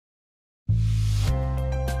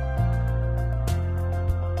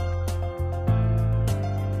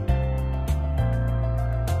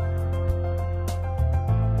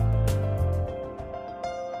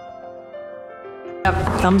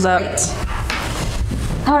Thumbs up. Great.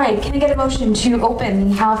 All right, can I get a motion to open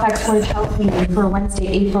the Halifax Board of Health meeting for Wednesday,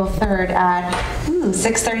 April 3rd at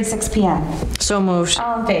 6:36 p.m.? So moved.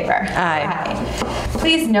 All in favor? Aye.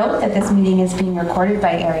 Please note that this meeting is being recorded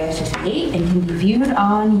by Area 58 and can be viewed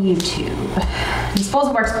on YouTube.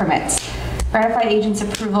 Disposal works permits. Ratified agent's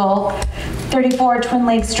approval, 34 Twin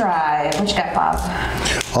Lakes Drive. What you got, Bob?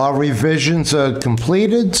 All revisions are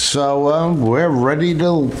completed, so we're ready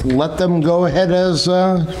to let them go ahead as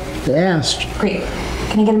asked. Great.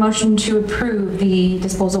 Can I get a motion to approve the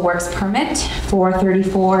disposal works permit for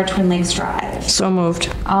 34 Twin Lakes Drive? So moved.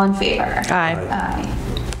 All in favor? Aye. Aye.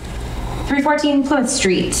 314 Plymouth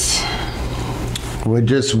Street. We're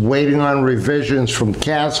just waiting on revisions from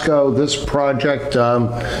Casco. This project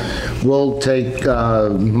will take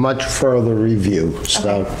much further review.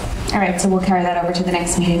 So, All right, so we'll carry that over to the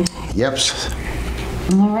next meeting. yep.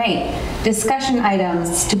 All right, discussion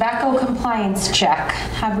items, tobacco compliance check.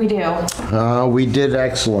 How'd we do? We did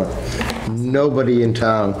excellent. Nobody in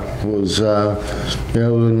town was,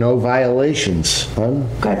 no violations. I'm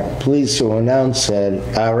Good. pleased to announce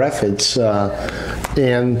that our efforts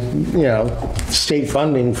and, state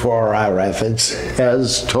funding for our efforts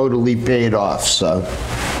has totally paid off. So,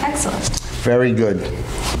 Excellent. very good.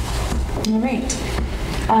 All right.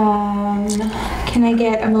 Can I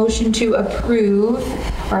get a motion to approve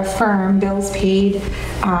or affirm bills paid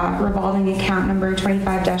revolving account number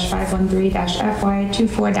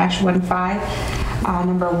 25-513-FY24-15,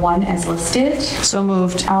 number 1 as listed? So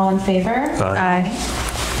moved. All in favor? Aye.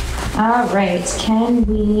 All right, can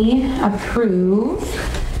we approve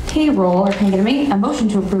payroll, or can I get a motion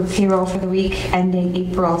to approve payroll for the week ending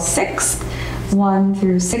April 6th, 1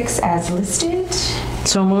 through 6 as listed?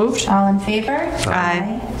 So moved. All in favor?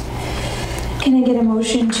 Aye. Can I get a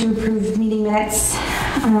motion to approve meeting minutes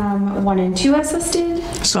 1 and 2 as listed?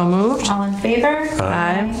 So moved. All in favor?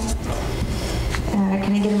 Aye.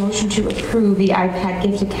 Can I get a motion to approve the iPad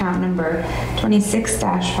gift account number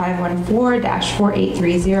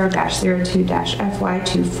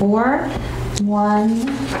 26-514-4830-02-FY24, 1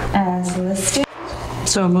 as listed?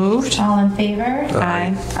 So moved. All in favor?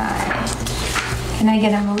 Aye. Aye. Can I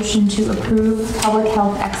get a motion to approve Public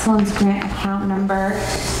Health Excellence Grant account number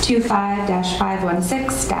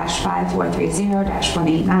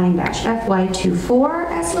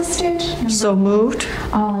 25-516-5430-189-FY24 as listed? So moved.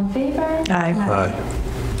 All in favor? Aye.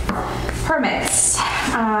 Permits.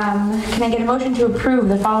 Can I get a motion to approve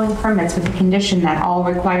the following permits with the condition that all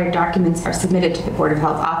required documents are submitted to the Board of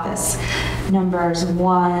Health office? Numbers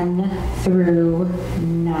 1 through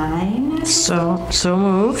 9. So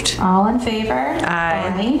moved. All in favor?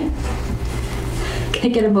 Aye. Can I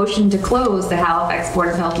get a motion to close the Halifax Board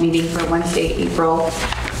of Health meeting for Wednesday, April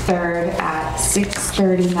 3rd at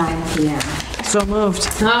 6:39 p.m.? So moved.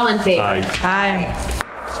 All in favor? Aye.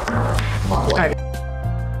 Lovely. Aye.